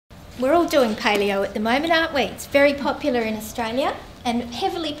We're all doing paleo at the moment, aren't we? It's very popular in Australia and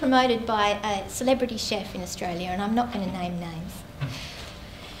heavily promoted by a celebrity chef in Australia, and I'm not going to name names.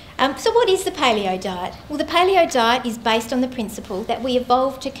 So what is the paleo diet? Well, the paleo diet is based on the principle that we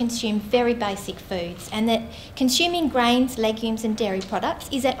evolved to consume very basic foods and that consuming grains, legumes and dairy products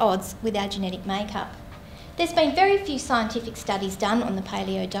is at odds with our genetic makeup. There's been very few scientific studies done on the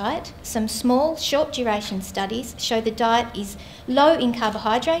paleo diet. Some small, short duration studies show the diet is low in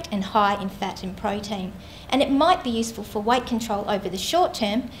carbohydrate and high in fat and protein, and it might be useful for weight control over the short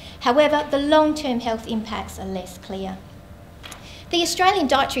term. However, the long-term health impacts are less clear. The Australian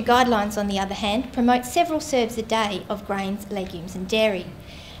Dietary Guidelines, on the other hand, promote several serves a day of grains, legumes and dairy.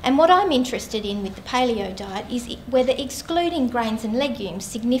 And what I'm interested in with the paleo diet is whether excluding grains and legumes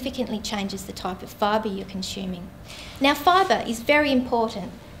significantly changes the type of fibre you're consuming. Now, fibre is very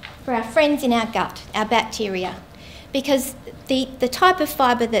important for our friends in our gut, our bacteria, because the type of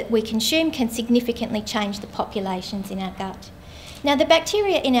fibre that we consume can significantly change the populations in our gut. Now, the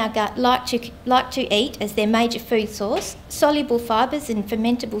bacteria in our gut like to eat, as their major food source, soluble fibres and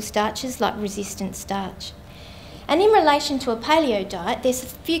fermentable starches like resistant starch. And in relation to a paleo diet, there's a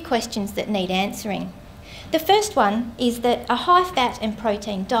few questions that need answering. The first one is that a high fat and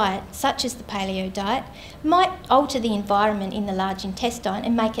protein diet, such as the paleo diet, might alter the environment in the large intestine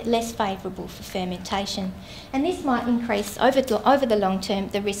and make it less favourable for fermentation. And this might increase over the long term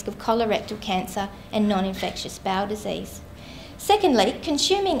the risk of colorectal cancer and non-infectious bowel disease. Secondly,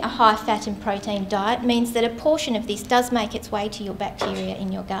 consuming a high fat and protein diet means that a portion of this does make its way to your bacteria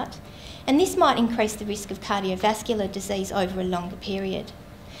in your gut, and this might increase the risk of cardiovascular disease over a longer period.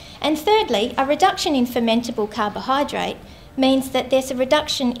 And thirdly, a reduction in fermentable carbohydrate means that there's a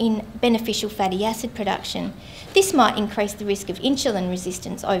reduction in beneficial fatty acid production. This might increase the risk of insulin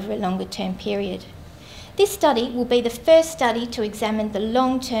resistance over a longer term period. This study will be the first study to examine the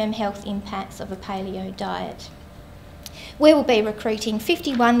long-term health impacts of a paleo diet. We will be recruiting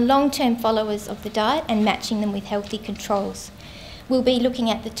 51 long-term followers of the diet and matching them with healthy controls. We'll be looking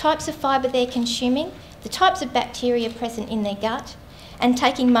at the types of fibre they're consuming, the types of bacteria present in their gut, and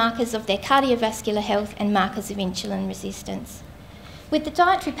taking markers of their cardiovascular health and markers of insulin resistance. With the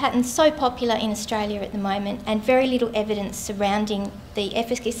dietary patterns so popular in Australia at the moment and very little evidence surrounding the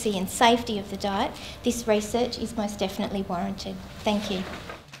efficacy and safety of the diet, this research is most definitely warranted. Thank you.